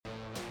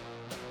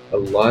A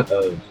lot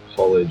of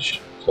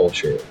college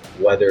culture,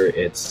 whether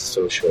it's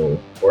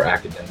social or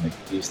academic,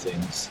 these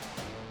things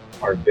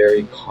are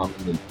very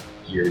commonly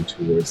geared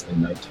towards the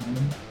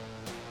nighttime,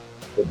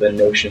 with the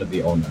notion of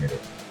the all-nighter.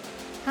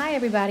 Hi,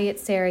 everybody.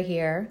 It's Sarah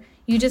here.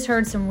 You just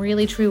heard some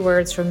really true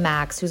words from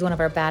Max, who's one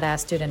of our badass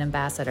student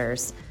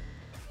ambassadors.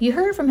 You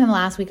heard from him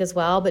last week as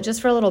well, but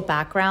just for a little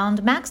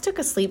background, Max took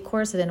a sleep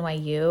course at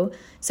NYU,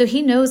 so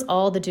he knows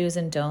all the do's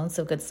and don'ts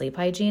of good sleep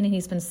hygiene, and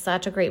he's been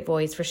such a great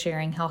voice for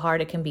sharing how hard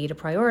it can be to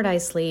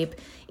prioritize sleep,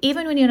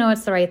 even when you know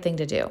it's the right thing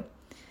to do.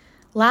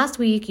 Last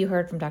week, you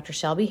heard from Dr.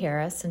 Shelby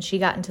Harris, and she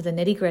got into the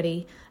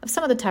nitty-gritty of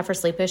some of the tougher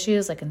sleep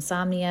issues like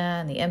insomnia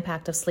and the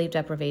impact of sleep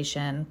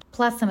deprivation,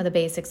 plus some of the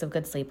basics of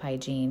good sleep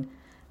hygiene.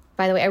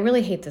 By the way, I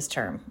really hate this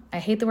term. I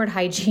hate the word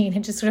hygiene.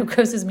 It just sort of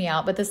grosses me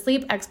out, but the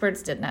sleep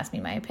experts didn't ask me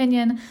my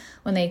opinion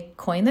when they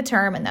coined the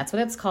term, and that's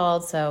what it's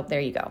called, so there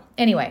you go.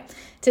 Anyway,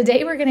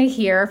 today we're going to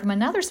hear from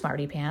another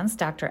smarty pants,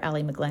 Dr.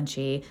 Ellie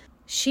McGlinchey.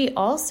 She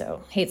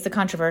also hates the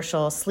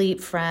controversial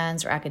sleep,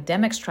 friends, or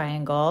academics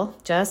triangle,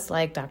 just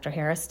like Dr.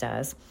 Harris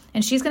does.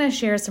 And she's going to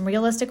share some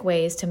realistic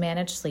ways to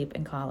manage sleep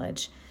in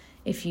college.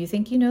 If you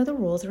think you know the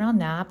rules around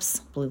naps,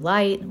 blue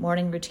light,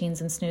 morning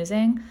routines, and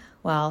snoozing,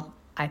 well,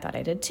 I thought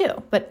I did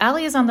too. But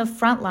Ellie is on the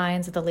front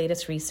lines of the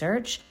latest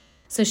research.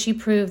 So she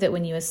proved that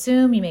when you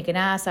assume, you make an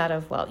ass out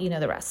of, well, you know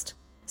the rest.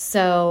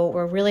 So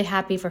we're really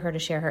happy for her to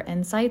share her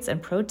insights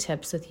and pro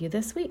tips with you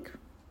this week.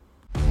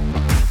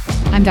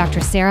 I'm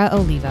Dr. Sarah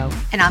Olivo.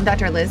 And I'm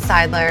Dr. Liz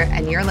Seidler,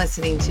 and you're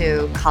listening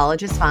to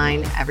College is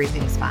Fine,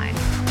 Everything's Fine.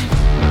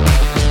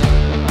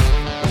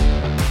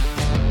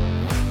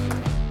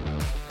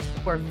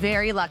 We're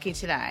very lucky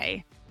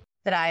today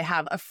that I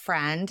have a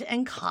friend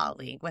and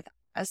colleague with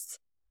us.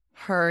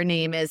 Her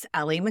name is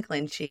Ellie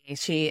McGlinchey.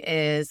 She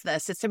is the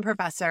assistant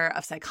professor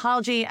of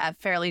psychology at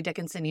Fairleigh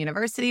Dickinson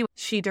University.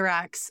 She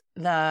directs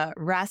the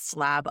REST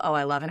Lab, oh,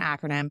 I love an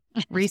acronym,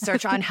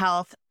 Research on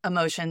Health,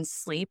 Emotions,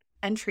 Sleep,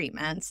 and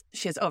Treatments.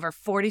 She has over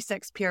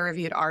 46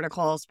 peer-reviewed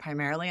articles,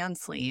 primarily on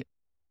sleep.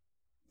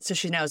 So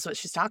she knows what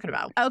she's talking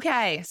about.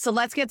 Okay, so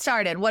let's get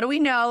started. What do we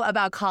know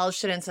about college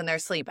students and their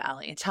sleep,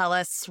 Ellie? Tell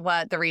us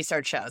what the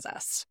research shows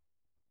us.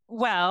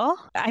 Well,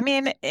 I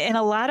mean, in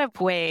a lot of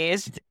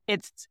ways,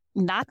 it's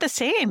not the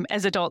same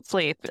as adult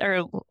sleep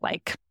or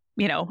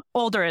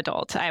older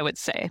adult, I would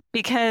say,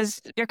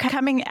 because you're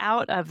coming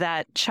out of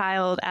that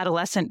child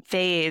adolescent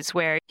phase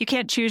where you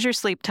can't choose your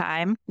sleep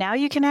time. Now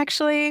you can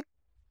actually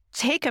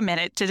take a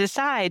minute to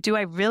decide, do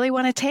I really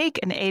want to take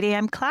an 8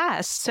 a.m.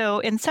 class? So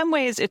in some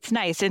ways, it's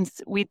nice. And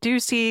we do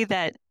see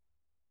that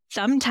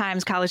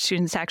sometimes college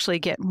students actually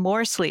get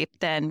more sleep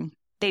than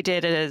they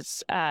did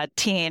as a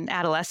teen,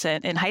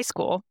 adolescent in high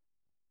school.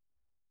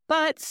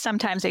 But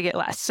sometimes they get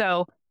less.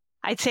 So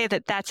I'd say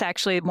that that's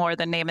actually more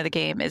the name of the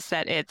game, is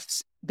that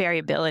it's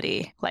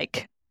variability,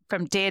 like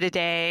from day to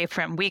day,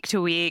 from week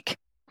to week.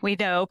 We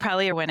know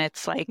probably when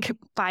it's like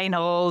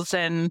finals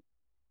and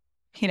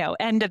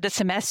end of the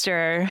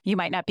semester, you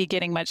might not be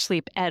getting much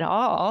sleep at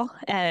all.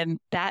 And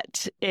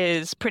that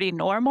is pretty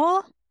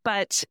normal.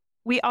 But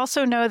we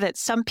also know that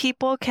some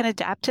people can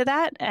adapt to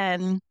that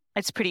and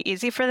it's pretty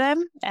easy for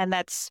them. And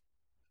that's,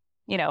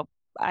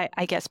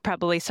 I guess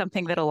probably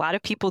something that a lot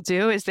of people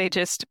do is they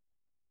just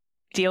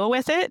deal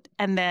with it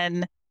and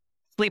then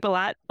sleep a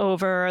lot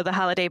over the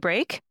holiday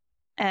break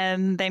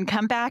and then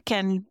come back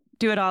and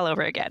do it all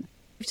over again.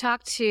 We've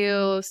talked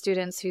to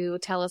students who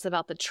tell us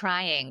about the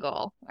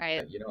triangle,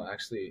 right?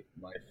 Actually,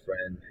 my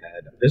friend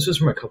this was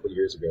from a couple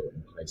years ago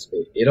in high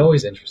school. It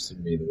always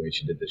interested me the way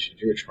she did this. She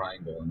drew a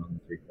triangle, and on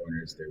the three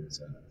corners there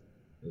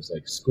was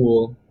like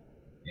school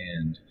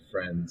and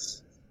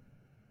friends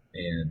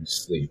and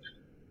sleep.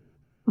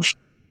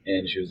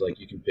 And she was like,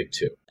 you can pick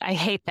two. I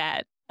hate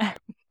that.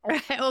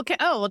 Okay.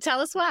 Oh, well, tell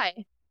us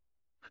why.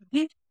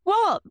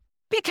 Well,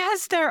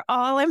 because they're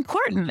all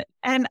important.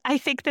 And I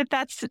think that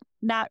that's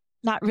not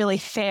really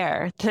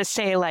fair to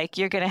say, like,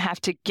 you're going to have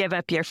to give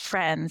up your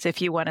friends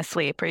if you want to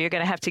sleep, or you're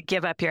going to have to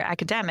give up your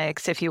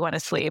academics if you want to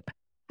sleep.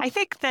 I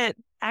think that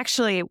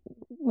actually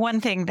one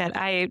thing that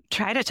I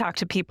try to talk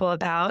to people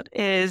about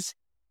is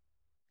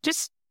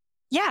just,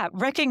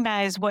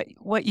 recognize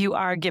what you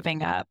are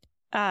giving up.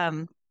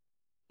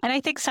 And I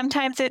think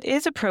sometimes it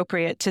is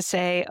appropriate to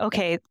say,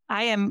 okay,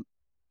 I am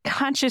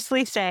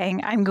consciously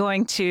saying I'm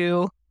going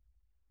to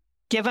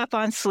give up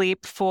on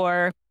sleep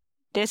for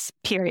this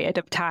period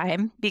of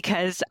time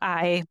because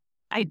I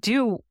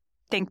do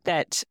think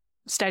that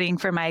studying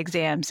for my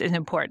exams is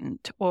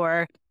important,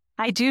 or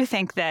I do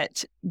think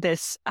that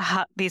these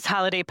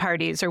holiday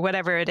parties or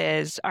whatever it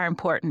is are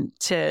important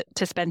to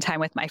spend time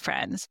with my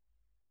friends.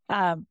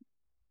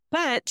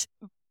 But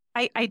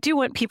I do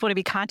want people to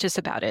be conscious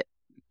about it.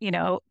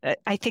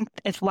 I think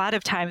a lot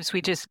of times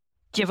we just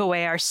give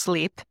away our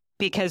sleep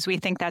because we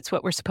think that's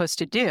what we're supposed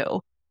to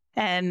do.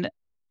 And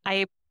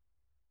I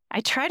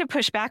try to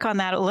push back on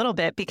that a little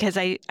bit because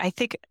I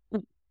think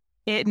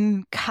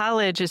in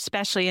college,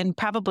 especially, and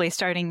probably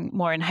starting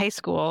more in high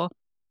school,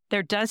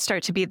 there does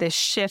start to be this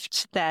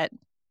shift that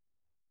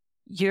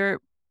you're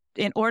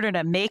in order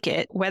to make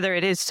it, whether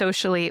it is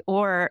socially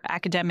or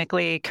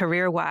academically,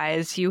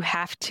 career-wise, you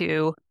have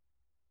to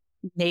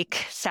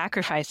make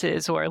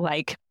sacrifices or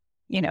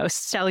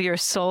sell your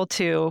soul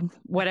to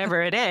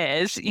whatever it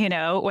is,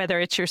 whether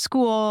it's your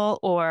school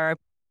or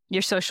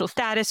your social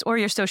status or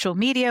your social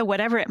media,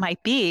 whatever it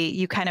might be,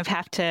 you kind of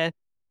have to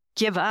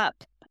give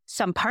up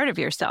some part of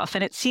yourself.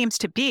 And it seems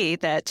to be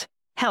that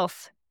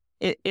health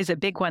is a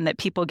big one that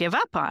people give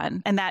up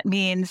on. And that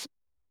means,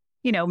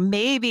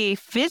 maybe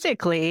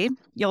physically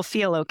you'll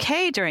feel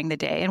okay during the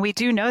day. And we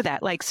do know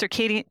that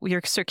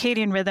your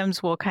circadian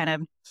rhythms will kind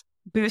of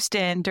boost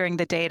in during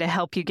the day to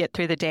help you get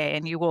through the day,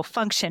 and you will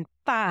function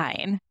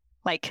fine.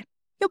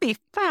 You'll be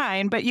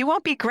fine, but you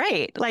won't be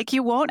great.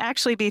 You won't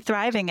actually be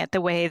thriving at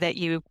the way that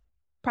you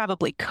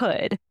probably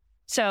could.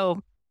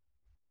 So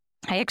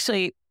I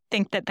actually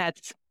think that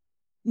that's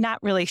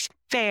not really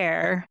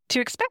fair to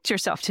expect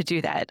yourself to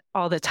do that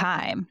all the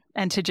time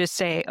and to just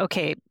say,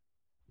 okay,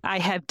 I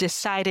have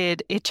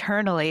decided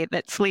eternally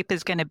that sleep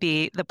is going to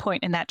be the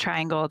point in that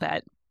triangle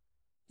that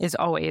is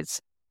always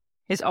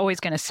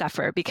going to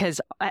suffer, because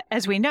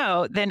as we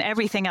know, then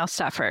everything else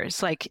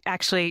suffers.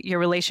 Actually, your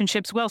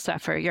relationships will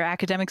suffer. Your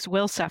academics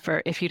will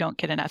suffer if you don't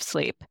get enough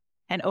sleep.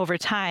 And over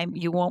time,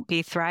 you won't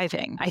be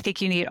thriving. I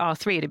think you need all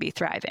three to be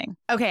thriving.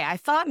 Okay, I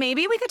thought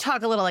maybe we could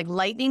talk a little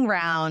lightning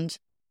round.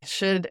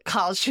 Should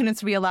college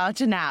students be allowed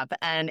to nap?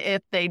 And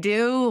if they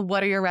do,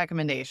 what are your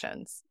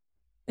recommendations?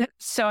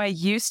 So I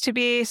used to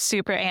be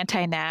super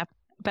anti-nap,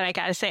 but I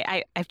got to say,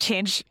 I've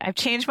changed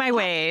my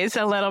ways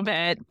a little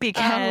bit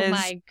because. Oh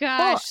my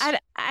gosh! Well,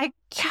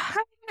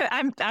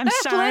 I'm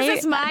sorry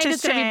Liz's mind to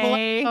is gonna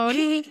be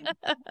blown.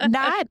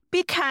 Not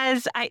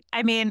because I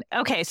mean,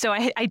 okay, so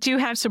I do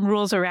have some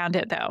rules around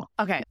it though.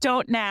 Okay,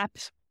 don't nap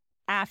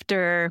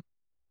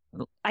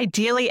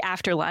ideally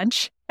after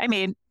lunch. I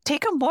mean,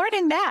 take a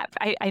morning nap.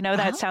 I know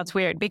that sounds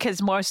weird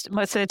because most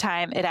of the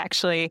time it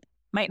actually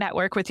might not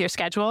work with your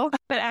schedule,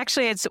 but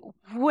actually it's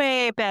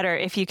way better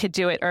if you could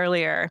do it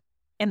earlier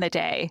in the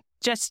day.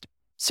 Just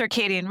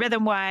circadian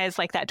rhythm wise,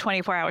 like that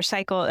 24-hour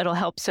cycle, it'll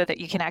help so that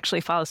you can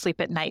actually fall asleep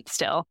at night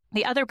still.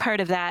 The other part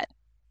of that,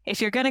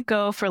 if you're going to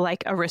go for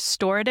a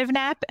restorative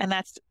nap, and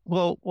that's,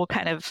 we'll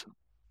kind of,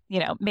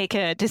 make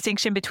a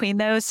distinction between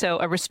those. So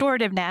a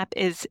restorative nap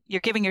is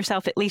you're giving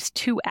yourself at least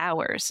 2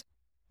 hours.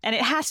 And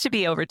it has to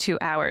be over 2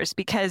 hours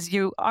because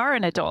you are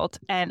an adult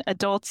and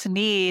adults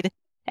need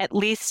at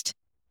least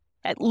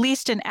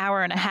an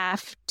hour and a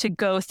half to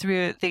go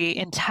through the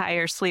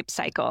entire sleep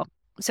cycle.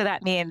 So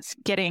that means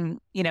getting,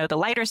 the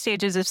lighter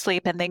stages of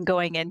sleep and then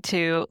going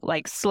into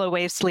slow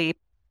wave sleep,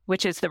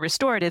 which is the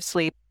restorative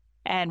sleep,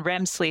 and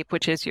REM sleep,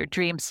 which is your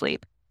dream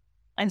sleep.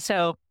 And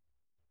so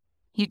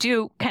you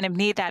do kind of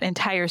need that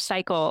entire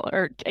cycle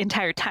or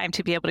entire time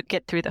to be able to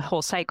get through the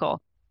whole cycle.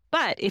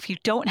 But if you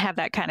don't have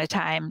that kind of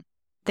time,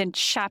 then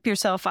chop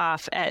yourself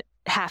off at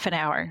half an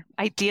hour,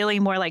 ideally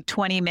more like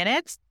 20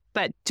 minutes.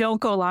 But don't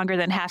go longer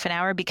than half an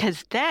hour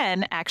because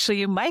then actually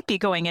you might be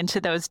going into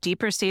those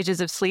deeper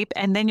stages of sleep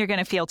and then you're going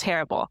to feel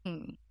terrible.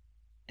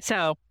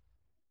 So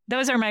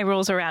those are my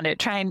rules around it.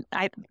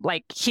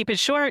 Keep it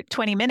short,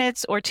 20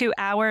 minutes or 2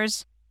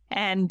 hours,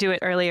 and do it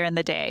earlier in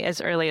the day,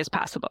 as early as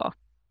possible.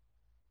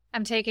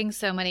 I'm taking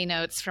so many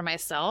notes for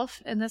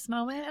myself in this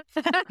moment.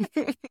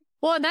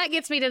 Well, and that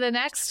gets me to the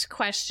next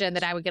question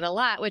that I would get a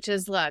lot, which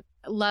is,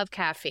 love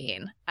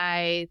caffeine.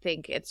 I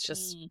think it's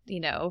just,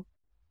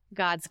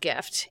 God's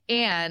gift.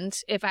 And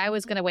if I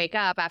was going to wake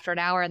up after an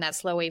hour in that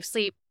slow wave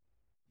sleep,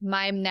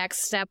 my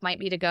next step might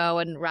be to go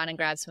and run and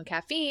grab some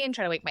caffeine,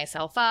 try to wake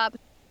myself up.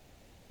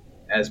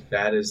 As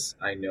bad as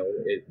I know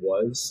it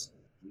was,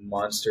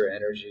 Monster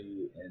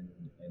Energy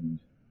and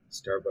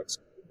Starbucks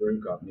brew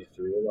got me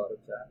through a lot of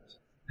that,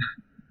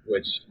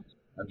 which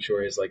I'm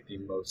sure is the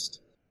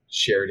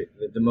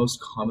most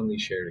commonly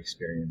shared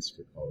experience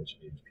for college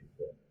age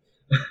people.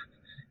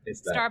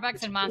 Is that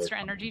Starbucks and Monster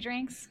Energy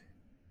drinks?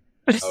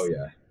 Oh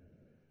yeah.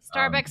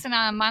 Starbucks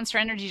and Monster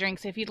Energy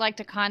drinks. If you'd like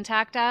to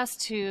contact us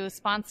to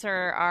sponsor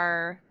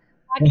our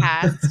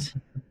podcast,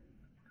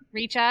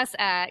 reach us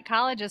at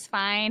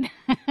collegeisfine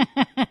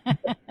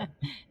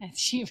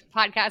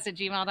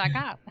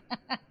podcast@gmail.com.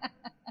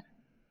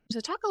 So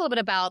talk a little bit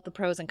about the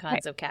pros and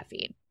cons of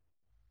caffeine.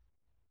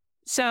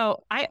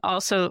 So I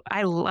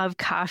love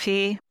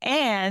coffee,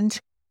 and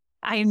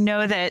I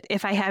know that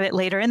if I have it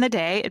later in the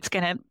day, it's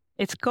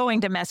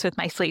going to mess with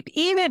my sleep.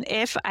 Even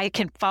if I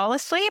can fall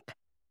asleep,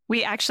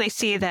 we actually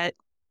see that,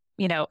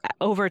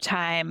 over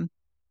time,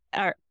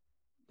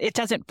 it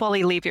doesn't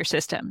fully leave your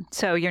system.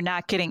 So you're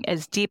not getting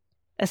as deep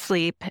a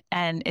sleep,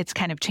 and it's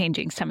kind of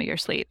changing some of your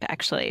sleep,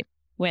 actually,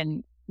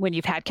 when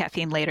you've had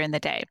caffeine later in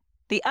the day.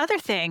 The other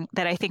thing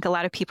that I think a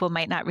lot of people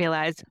might not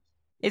realize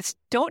is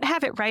don't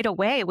have it right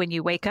away when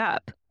you wake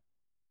up.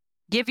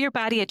 Give your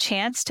body a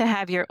chance to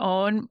have your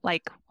own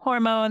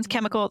hormones,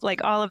 chemicals,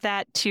 all of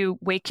that to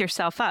wake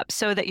yourself up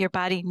so that your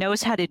body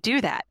knows how to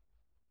do that.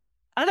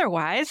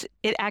 Otherwise,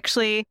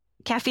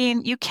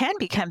 caffeine, you can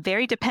become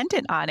very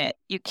dependent on it.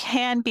 You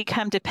can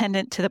become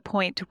dependent to the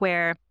point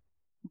where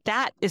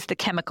that is the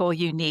chemical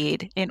you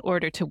need in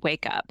order to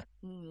wake up.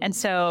 And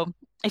so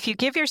if you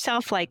give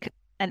yourself like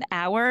an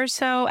hour or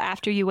so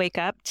after you wake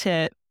up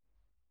to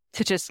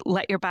just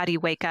let your body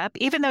wake up,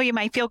 even though you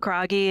might feel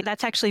groggy,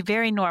 that's actually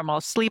very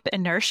normal. Sleep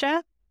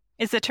inertia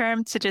is the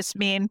term to just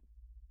mean,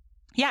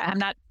 yeah, I'm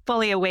not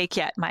fully awake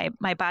yet.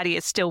 My body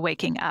is still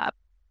waking up.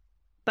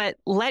 But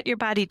let your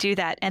body do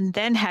that and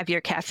then have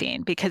your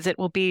caffeine, because it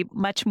will be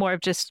much more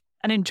of just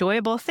an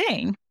enjoyable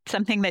thing,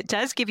 something that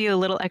does give you a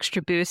little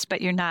extra boost,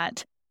 but you're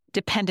not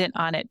dependent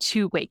on it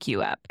to wake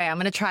you up. Okay, I'm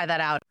going to try that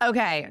out.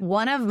 Okay.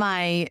 One of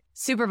my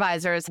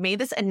supervisors made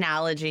this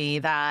analogy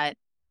that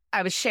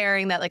I was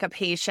sharing that like a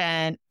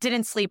patient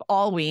didn't sleep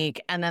all week.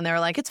 And then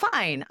they're like, it's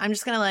fine. I'm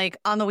just going to like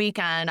on the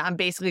weekend, I'm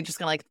basically just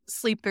going to like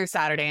sleep through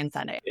Saturday and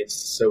Sunday. It's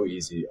so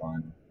easy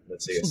on,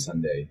 let's say, a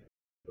Sunday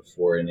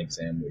before an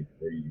exam week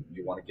where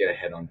you want to get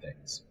ahead on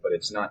things, but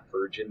it's not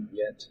urgent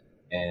yet.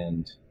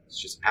 And it's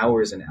just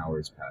hours and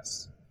hours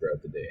pass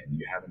throughout the day. And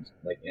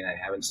I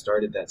haven't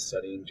started that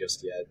studying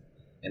just yet.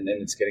 And then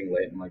it's getting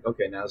late. I'm like,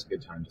 okay, now's a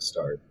good time to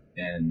start.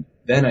 And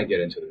then I get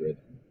into the rhythm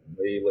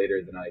way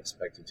later than I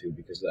expected to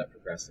because of that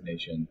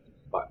procrastination.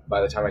 But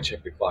by the time I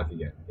check the clock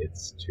again,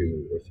 it's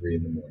 2 or 3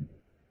 in the morning.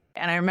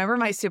 And I remember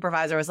my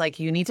supervisor was like,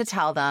 you need to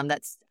tell them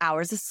that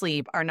hours of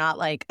sleep are not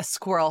like a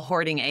squirrel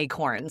hoarding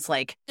acorns.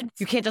 Like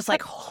you can't just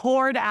like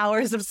hoard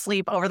hours of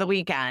sleep over the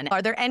weekend.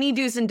 Are there any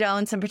do's and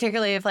don'ts? And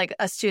particularly if like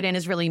a student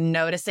is really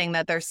noticing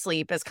that their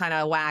sleep is kind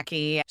of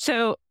wacky.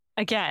 So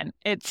again,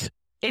 it's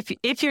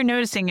if you're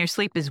noticing your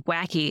sleep is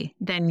wacky,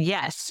 then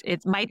yes,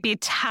 it might be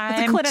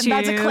time That's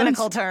a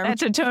clinical term.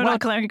 That's a total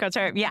clinical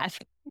term. Yes.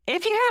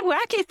 If you have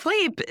wacky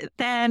sleep,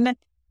 then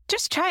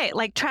just try it.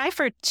 Like try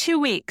for 2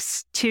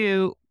 weeks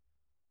to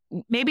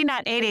maybe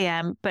not 8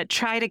 a.m., but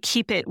try to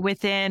keep it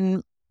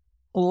within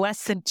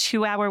less than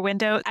 2-hour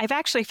window. I've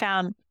actually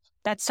found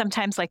that's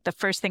sometimes like the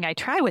first thing I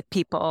try with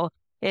people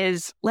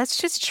is let's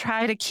just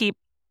try to keep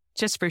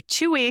just for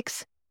 2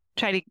 weeks,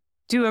 try to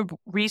do a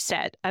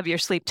reset of your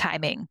sleep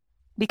timing,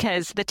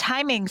 because the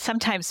timing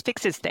sometimes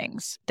fixes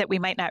things that we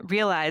might not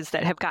realize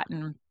that have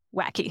gotten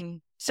wacky. Mm-hmm.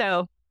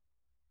 So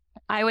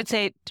I would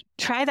say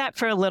try that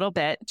for a little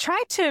bit.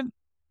 Try to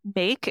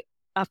make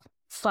a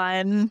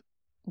fun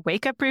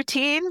wake up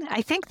routine.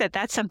 I think that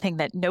that's something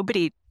that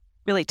nobody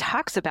really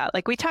talks about.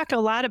 Like we talked a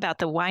lot about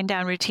the wind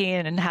down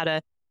routine and how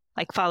to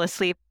like fall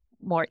asleep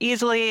more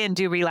easily and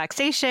do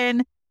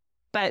relaxation.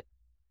 But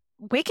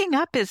waking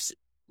up is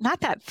not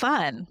that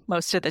fun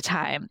most of the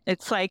time.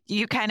 It's like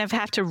you kind of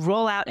have to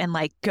roll out and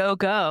like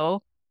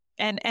go.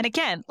 And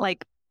again,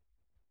 like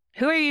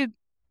who are you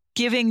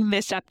giving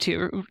this up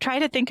to? Try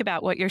to think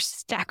about what you're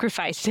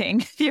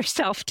sacrificing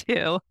yourself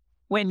to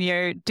when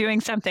you're doing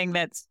something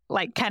that's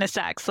like kind of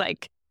sucks,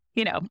 like,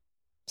 you know,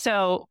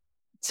 so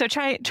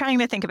trying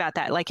to think about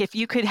that. Like if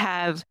you could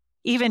have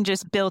even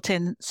just built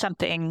in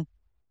something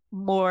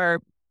more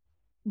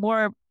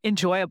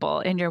enjoyable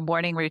in your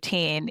morning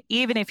routine,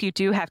 even if you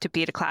do have to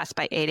be to class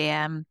by 8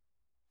 a.m.,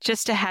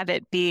 just to have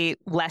it be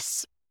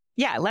less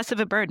of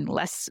a burden,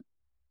 less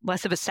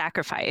of a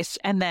sacrifice.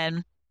 And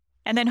then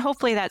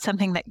hopefully that's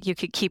something that you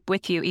could keep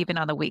with you even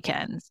on the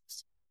weekends.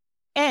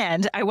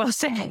 And I will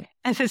say,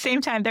 at the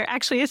same time, there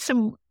actually is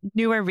some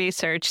newer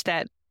research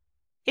that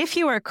if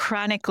you are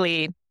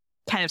chronically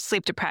kind of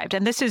sleep deprived,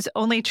 and this is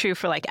only true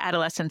for like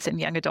adolescence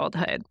and young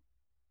adulthood,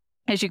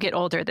 as you get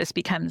older, this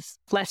becomes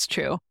less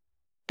true,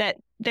 that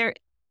there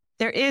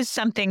is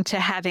something to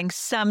having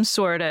some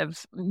sort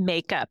of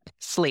make-up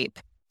sleep.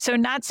 So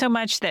not so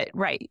much that,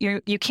 right,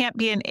 you can't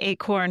be an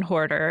acorn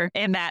hoarder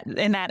in that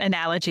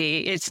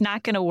analogy. It's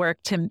not going to work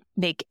to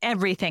make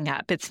everything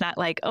up. It's not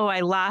like, oh, I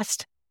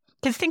lost.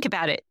 Because think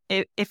about it.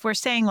 If we're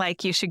saying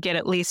like you should get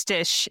at least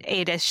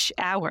 8-ish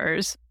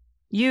hours,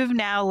 you've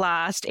now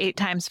lost 8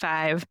 times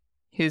 5.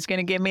 Who's going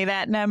to give me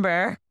that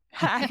number?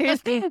 I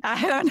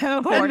don't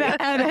know what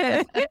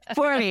that is.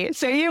 40.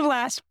 So you've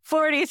lost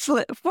 40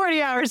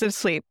 hours of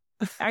sleep.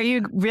 Are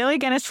you really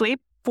going to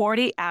sleep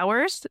 40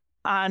 hours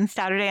on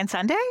Saturday and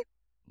Sunday?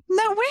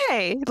 No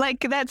way.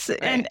 Like that's,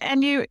 right.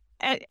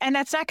 and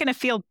that's not going to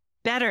feel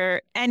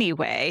better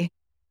anyway.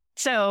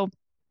 So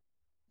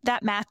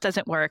that math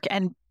doesn't work.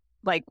 And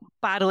like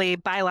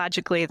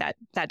biologically, that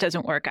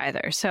doesn't work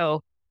either.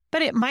 So,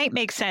 but it might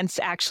make sense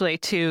actually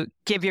to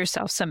give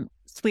yourself some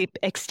sleep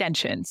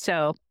extension.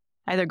 So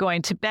either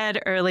going to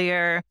bed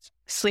earlier,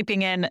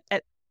 sleeping in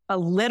a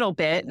little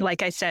bit,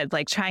 like I said,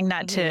 like trying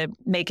not to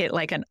make it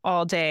like an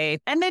all day,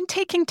 and then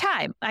taking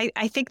time.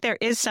 I think there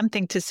is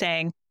something to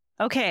saying,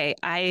 okay,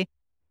 I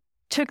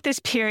took this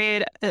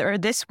period or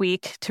this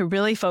week to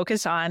really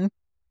focus on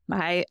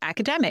my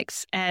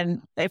academics.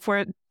 And if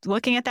we're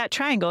looking at that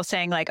triangle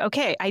saying like,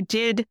 okay, I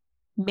did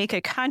make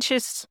a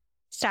conscious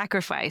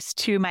sacrifice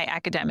to my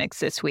academics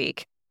this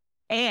week.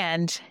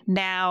 And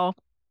now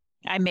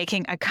I'm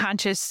making a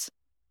conscious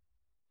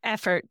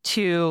effort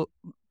to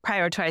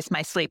prioritize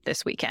my sleep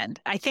this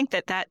weekend. I think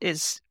that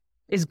is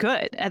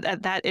good.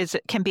 That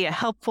can be a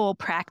helpful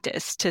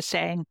practice to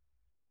saying,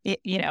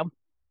 you know,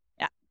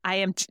 I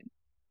am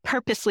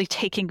purposely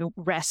taking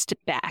rest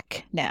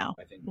back now.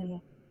 I think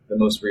the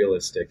most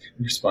realistic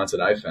response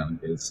that I found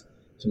is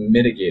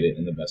mitigate it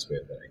in the best way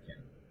that I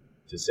can,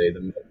 to say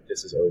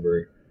this is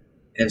over.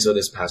 And so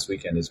this past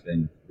weekend has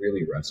been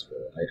really restful.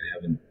 I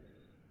haven't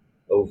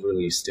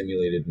overly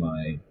stimulated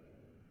my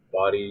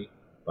body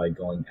by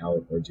going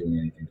out or doing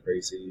anything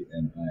crazy,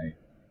 and I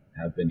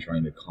have been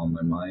trying to calm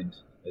my mind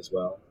as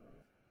well.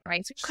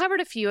 Right. So we've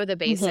covered a few of the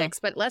basics,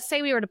 but let's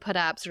say we were to put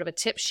up sort of a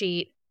tip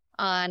sheet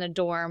on a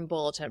dorm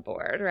bulletin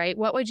board, right?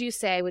 What would you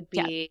say would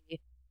be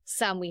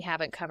some we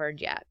haven't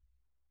covered yet?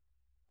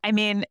 I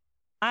mean,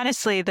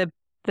 honestly, the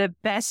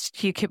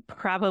best you could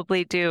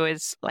probably do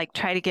is like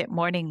try to get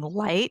morning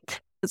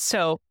light.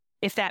 So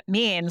if that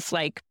means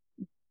like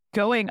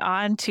going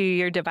on to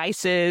your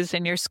devices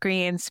and your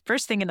screens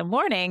first thing in the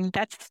morning,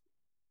 that's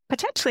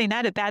potentially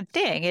not a bad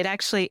thing. It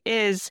actually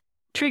is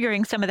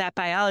triggering some of that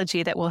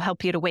biology that will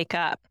help you to wake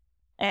up.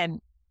 And,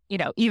 you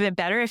know, even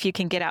better if you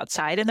can get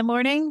outside in the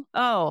morning.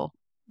 Oh,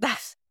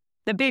 that's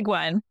the big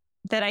one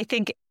that I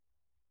think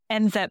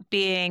ends up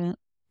being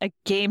a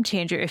game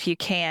changer if you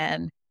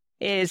can,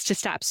 is to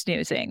stop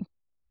snoozing.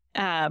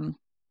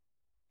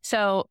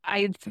 So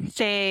I'd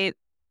say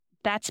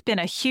that's been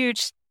a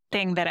huge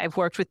thing that I've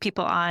worked with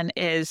people on,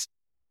 is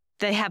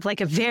they have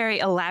like a very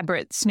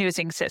elaborate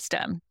snoozing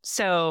system.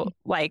 So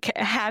like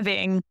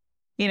having,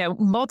 you know,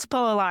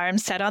 multiple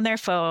alarms set on their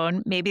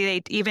phone. Maybe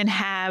they even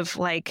have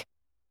like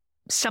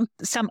some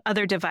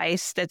other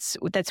device that's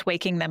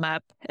waking them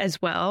up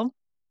as well.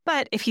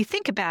 But if you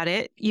think about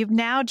it, you've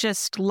now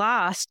just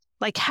lost,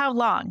 like, how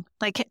long?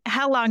 Like,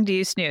 how long do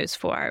you snooze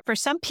for? For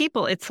some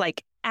people, it's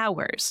like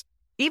hours.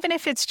 Even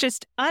if it's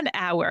just an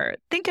hour,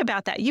 think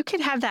about that. You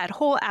could have that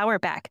whole hour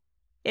back.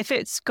 If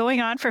it's going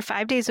on for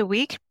 5 days a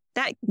week,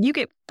 that you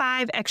get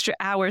 5 extra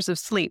hours of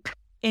sleep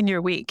in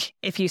your week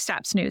if you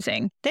stop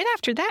snoozing. Then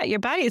after that, your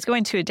body is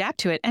going to adapt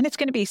to it, and it's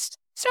going to be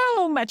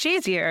so much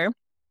easier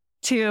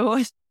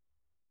to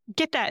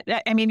get that.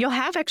 I mean, you'll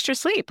have extra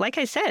sleep. Like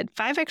I said,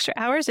 5 extra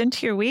hours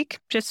into your week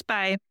just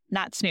by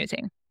not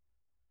snoozing.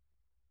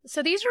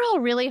 So these are all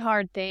really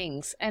hard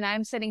things. And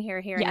I'm sitting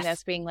here hearing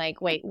this being like,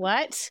 wait,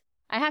 what?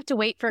 I have to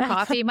wait for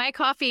coffee. My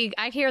coffee,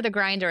 I hear the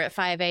grinder at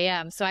 5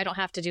 a.m., so I don't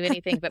have to do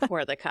anything but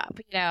pour the cup,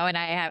 you know, and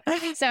I have.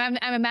 So I'm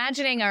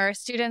imagining our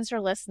students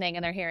are listening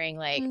and they're hearing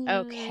like,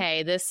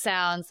 okay, this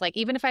sounds like,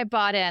 even if I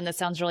bought in, this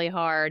sounds really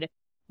hard.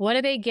 What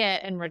do they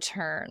get in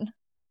return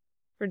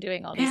for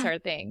doing all these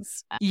hard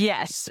things?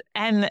 Yes.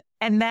 And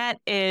that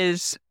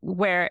is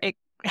where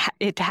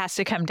it has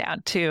to come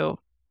down to,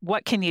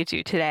 what can you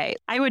do today?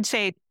 I would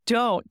say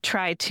don't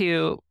try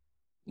to,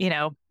 you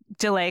know,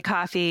 delay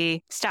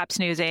coffee, stop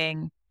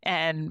snoozing,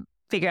 and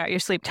figure out your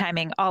sleep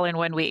timing all in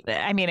 1 week.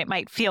 I mean, it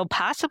might feel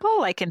possible,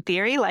 like in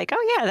theory, like,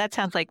 oh yeah, that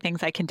sounds like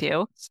things I can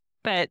do.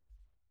 But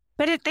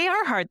they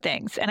are hard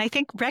things. And I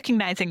think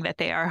recognizing that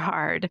they are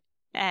hard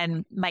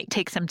and might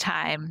take some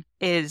time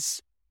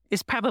is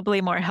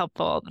probably more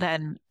helpful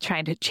than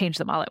trying to change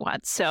them all at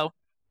once. So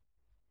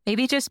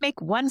maybe just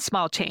make one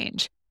small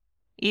change,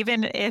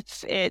 even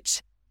if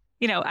it's,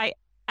 you know,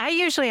 I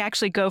usually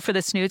actually go for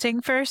the snoozing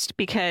first,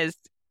 because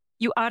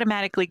you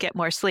automatically get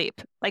more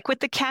sleep. Like with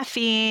the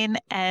caffeine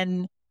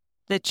and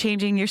the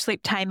changing your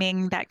sleep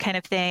timing, that kind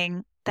of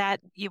thing,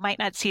 that you might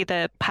not see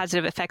the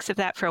positive effects of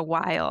that for a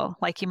while.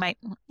 Like you might,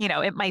 you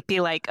know, it might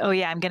be like, oh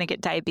yeah, I'm going to get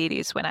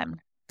diabetes when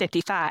I'm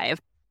 55.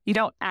 You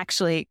don't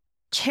actually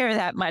care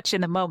that much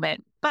in the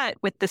moment. But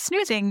with the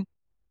snoozing,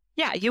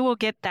 yeah, you will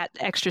get that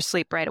extra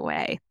sleep right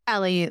away.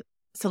 Ellie,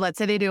 so let's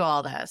say they do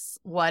all this.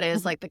 What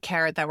is like the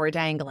carrot that we're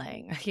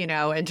dangling, you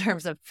know, in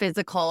terms of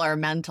physical or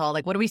mental?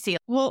 Like, what do we see?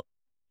 Well,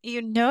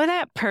 you know,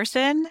 that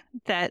person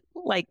that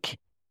like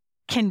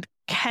can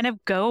kind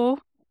of go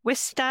with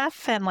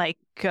stuff and like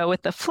go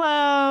with the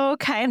flow,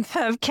 kind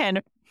of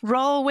can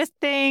roll with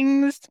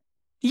things.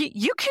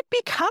 You could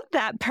become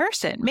that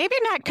person. Maybe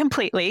not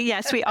completely.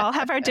 Yes, we all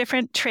have our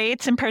different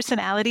traits and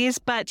personalities,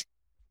 but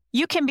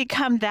you can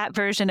become that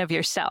version of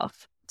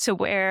yourself. So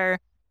where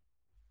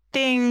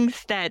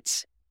things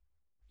that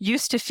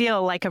used to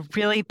feel like a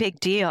really big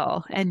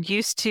deal and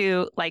used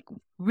to like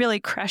really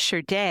crush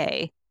your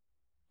day,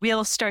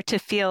 we'll start to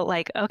feel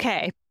like,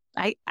 okay,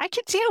 I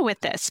can deal with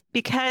this,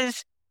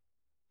 because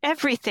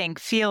everything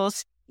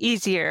feels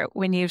easier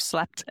when you've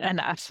slept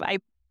enough.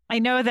 I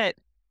know that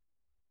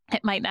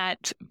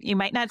you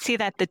might not see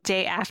that the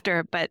day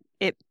after, but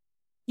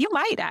you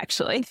might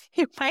actually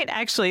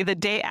the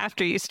day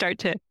after you start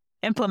to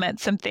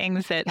implement some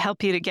things that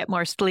help you to get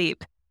more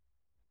sleep.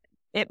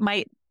 It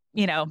might,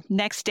 you know,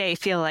 next day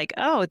feel like,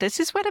 oh, this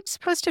is what I'm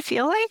supposed to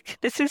feel like.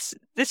 This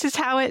is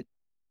how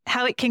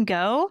it can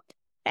go.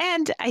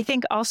 And I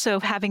think also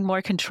having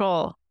more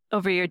control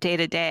over your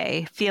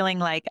day-to-day, feeling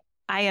like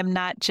I am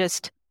not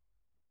just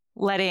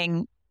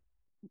letting,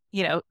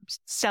 you know,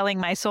 selling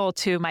my soul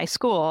to my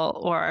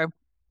school or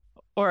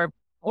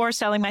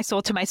selling my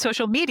soul to my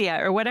social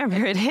media or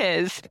whatever it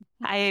is.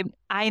 I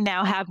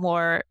now have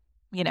more,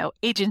 you know,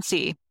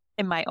 agency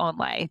in my own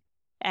life.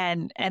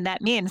 And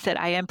that means that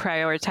I am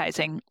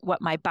prioritizing what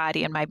my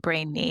body and my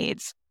brain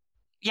needs.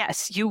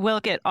 Yes, you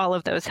will get all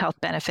of those health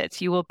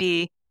benefits. You will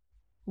be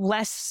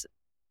less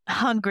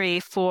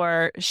hungry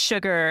for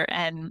sugar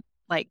and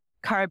like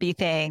carby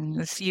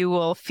things. You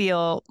will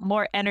feel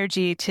more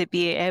energy to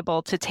be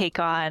able to take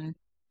on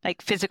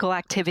like physical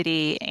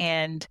activity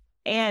and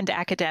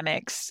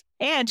academics.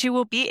 And you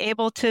will be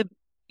able to,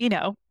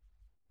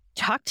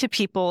 talk to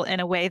people in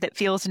a way that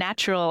feels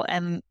natural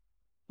and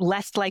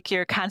less like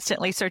you're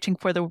constantly searching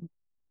for the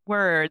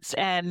words.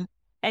 And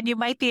you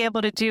might be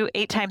able to do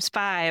 8 times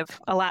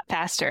 5 a lot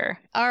faster.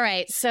 All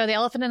right. So the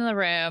elephant in the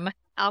room,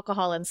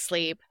 alcohol and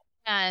sleep.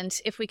 And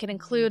if we can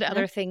include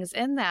other things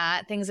in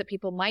that, things that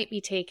people might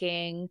be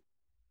taking,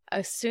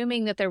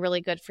 assuming that they're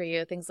really good for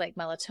you, things like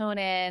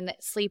melatonin,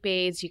 sleep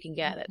aids you can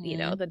get at,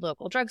 the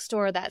local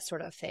drugstore, that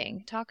sort of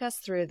thing. Talk us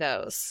through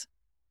those.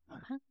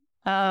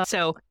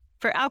 So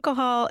for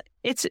alcohol,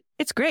 it's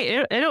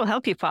great. It'll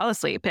help you fall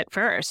asleep at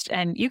first,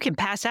 and you can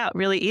pass out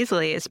really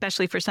easily,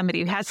 especially for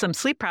somebody who has some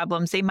sleep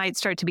problems. They might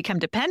start to become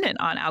dependent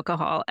on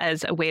alcohol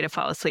as a way to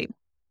fall asleep.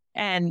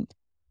 And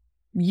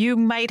you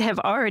might have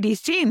already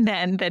seen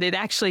then that it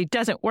actually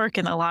doesn't work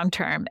in the long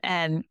term.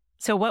 And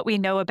so what we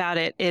know about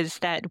it is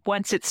that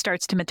once it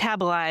starts to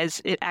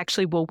metabolize, it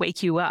actually will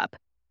wake you up.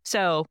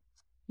 So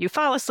you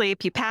fall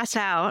asleep, you pass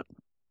out.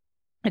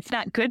 It's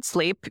not good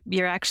sleep.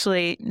 You're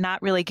actually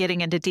not really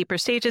getting into deeper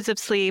stages of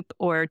sleep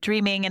or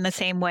dreaming in the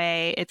same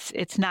way.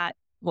 It's not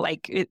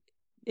like it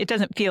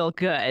doesn't feel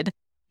good.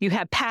 You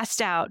have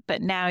passed out,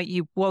 but now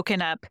you've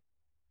woken up,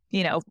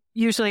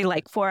 usually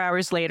like 4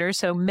 hours later,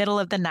 so middle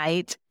of the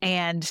night,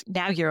 and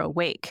now you're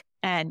awake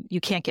and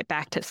you can't get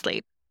back to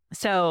sleep.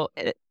 So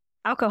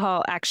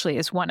alcohol actually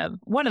is one of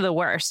the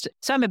worst.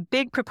 So I'm a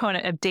big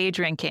proponent of day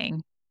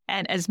drinking,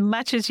 and as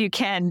much as you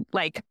can,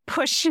 like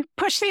push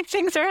these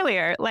things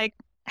earlier, like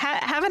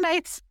have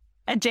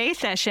a day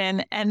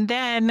session, and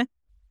then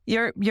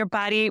your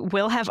body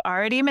will have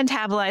already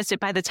metabolized it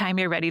by the time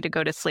you're ready to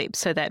go to sleep.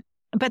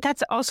 But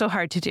that's also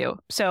hard to do.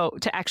 So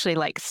to actually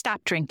like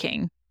stop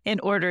drinking in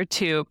order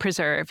to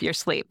preserve your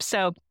sleep.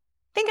 So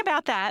think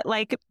about that.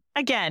 Like,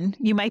 again,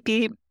 you might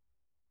be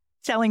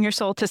selling your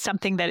soul to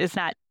something that is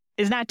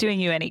not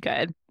doing you any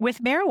good. With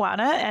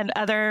marijuana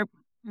and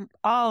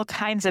all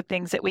kinds of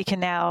things that we can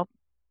now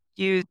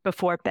use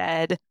before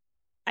bed,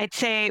 I'd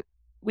say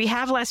we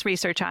have less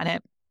research on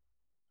it.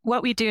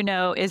 What we do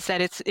know is that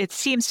it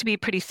seems to be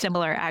pretty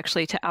similar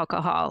actually to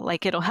alcohol.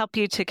 Like it'll help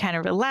you to kind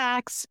of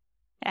relax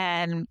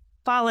and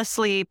fall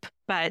asleep,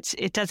 but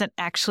it doesn't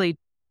actually,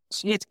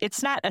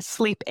 it's not a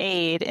sleep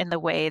aid in the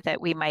way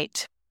that we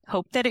might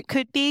hope that it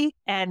could be.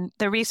 And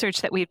the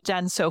research that we've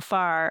done so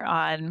far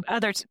on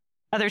other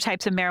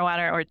types of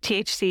marijuana or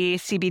THC,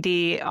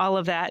 CBD, all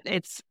of that,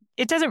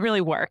 it doesn't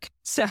really work.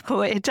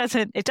 So it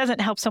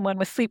doesn't help someone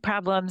with sleep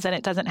problems, and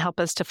it doesn't help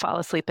us to fall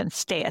asleep and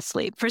stay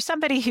asleep. For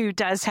somebody who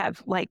does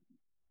have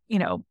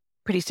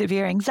pretty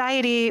severe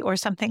anxiety or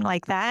something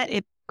like that,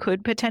 it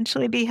could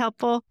potentially be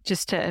helpful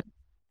just to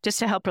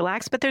help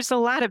relax. But there's a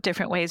lot of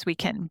different ways we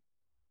can,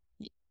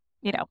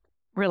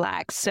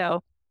 relax.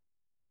 So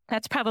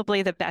that's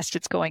probably the best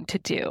it's going to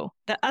do.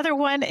 The other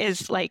one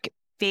is like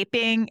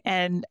vaping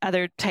and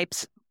other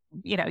types.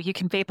 You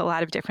can vape a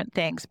lot of different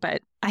things,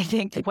 but I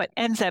think what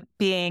ends up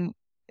being,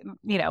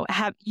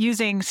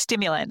 using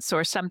stimulants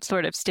or some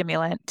sort of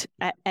stimulant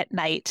at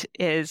night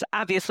is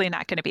obviously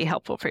not going to be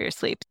helpful for your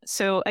sleep.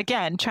 So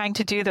again, trying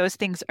to do those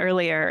things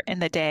earlier in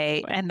the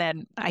day, and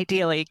then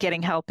ideally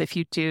getting help if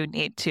you do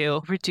need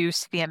to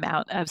reduce the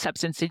amount of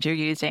substances you're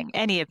using,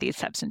 any of these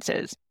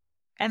substances.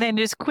 And then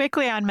just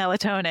quickly on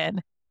melatonin,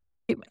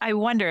 I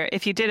wonder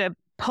if you did a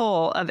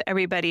poll of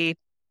everybody,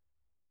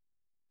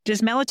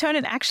 does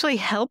melatonin actually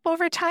help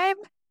over time?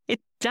 It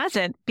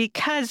doesn't,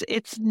 because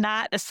it's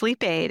not a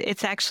sleep aid.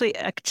 It's actually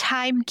a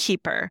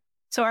timekeeper.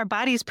 So our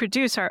bodies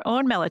produce our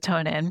own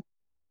melatonin.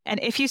 And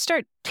if you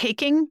start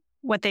taking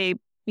what they,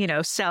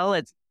 sell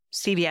at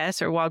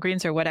CVS or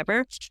Walgreens or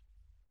whatever,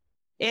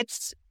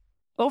 it's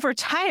over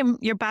time,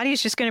 your body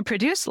is just going to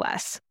produce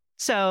less.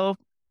 So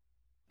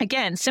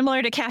again,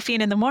 similar to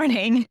caffeine in the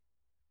morning,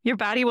 your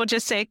body will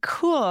just say,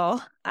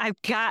 cool, I've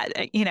got,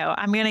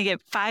 I'm going to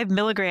get 5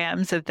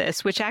 milligrams of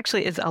this, which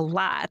actually is a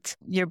lot.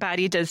 Your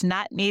body does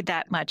not need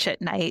that much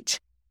at night.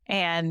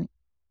 And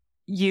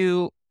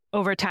you,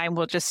 over time,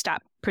 will just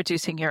stop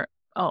producing your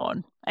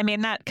own. I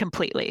mean, not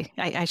completely.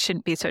 I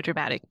shouldn't be so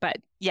dramatic. But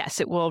yes,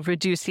 it will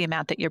reduce the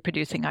amount that you're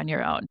producing on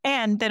your own.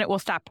 And then it will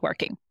stop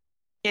working.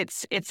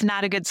 It's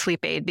not a good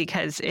sleep aid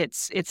because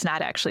it's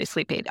not actually a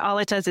sleep aid. All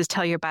it does is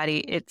tell your body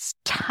it's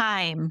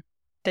time.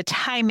 The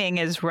timing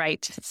is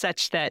right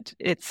such that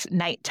it's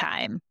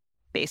nighttime,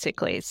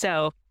 basically.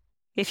 So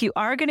if you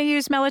are going to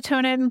use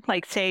melatonin,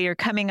 like say you're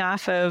coming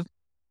off of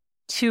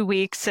 2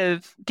 weeks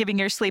of giving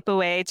your sleep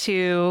away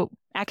to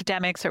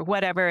academics or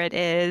whatever it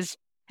is,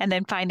 and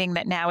then finding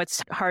that now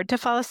it's hard to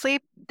fall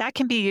asleep, that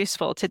can be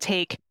useful to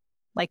take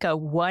like a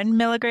 1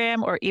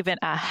 milligram or even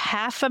a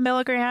 0.5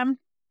 milligram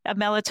of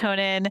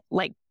melatonin,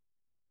 like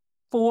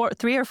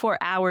 3 or 4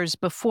 hours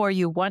before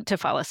you want to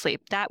fall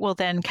asleep. That will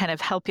then kind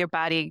of help your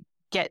body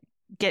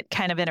get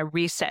kind of in a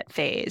reset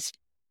phase.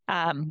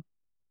 And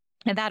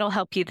that'll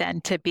help you then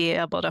to be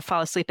able to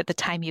fall asleep at the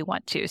time you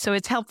want to. So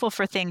it's helpful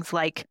for things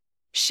like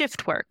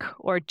shift work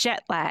or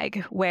jet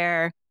lag,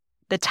 where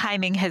the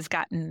timing has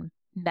gotten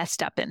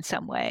messed up in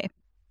some way.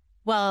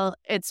 Well,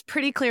 it's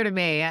pretty clear to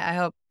me, I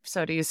hope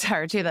so to you,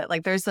 Sarah, too, that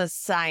like there's a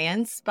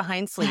science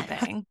behind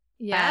sleeping.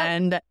 Yeah.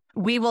 And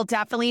we will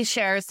definitely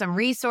share some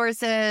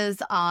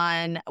resources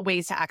on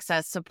ways to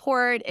access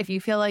support if you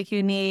feel like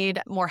you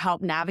need more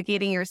help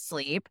navigating your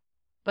sleep.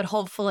 But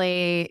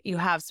hopefully you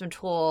have some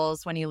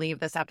tools when you leave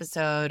this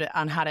episode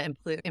on how to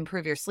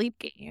improve your sleep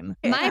game.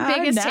 My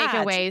biggest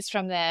takeaways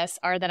from this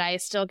are that I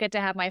still get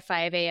to have my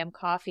 5 a.m.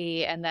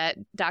 coffee and that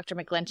Dr.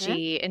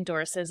 McGlinchey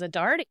endorses a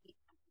Darty.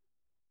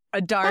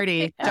 A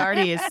Darty.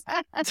 Darties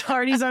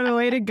are the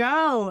way to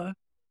go.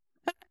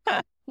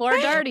 More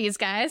Darties,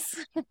 guys.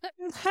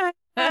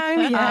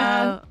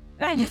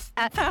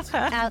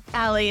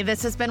 Allie,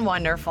 this has been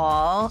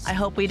wonderful. I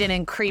hope we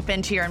didn't creep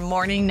into your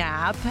morning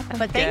nap,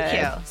 but thank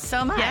you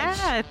so much.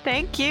 Yeah,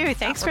 thank you.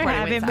 Thanks for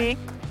having me.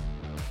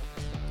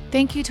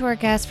 Thank you to our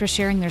guests for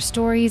sharing their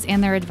stories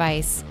and their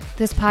advice.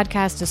 This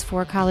podcast is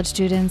for college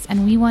students,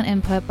 and we want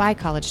input by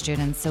college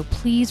students, so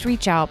please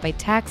reach out by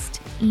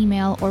text,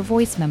 email, or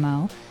voice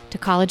memo to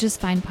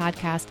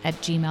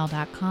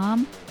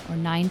collegesfinepodcast@gmail.com or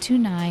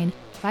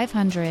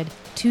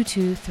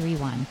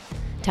 929-500-2231.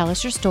 Tell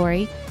us your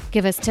story,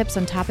 give us tips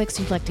on topics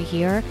you'd like to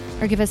hear,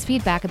 or give us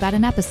feedback about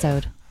an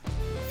episode.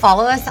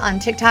 Follow us on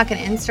TikTok and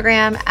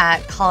Instagram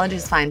at College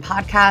is Fine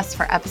Podcast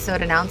for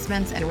episode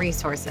announcements and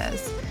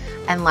resources.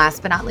 And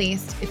last but not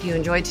least, if you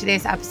enjoyed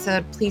today's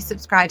episode, please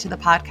subscribe to the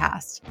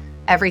podcast.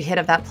 Every hit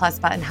of that plus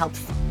button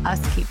helps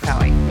us keep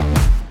going.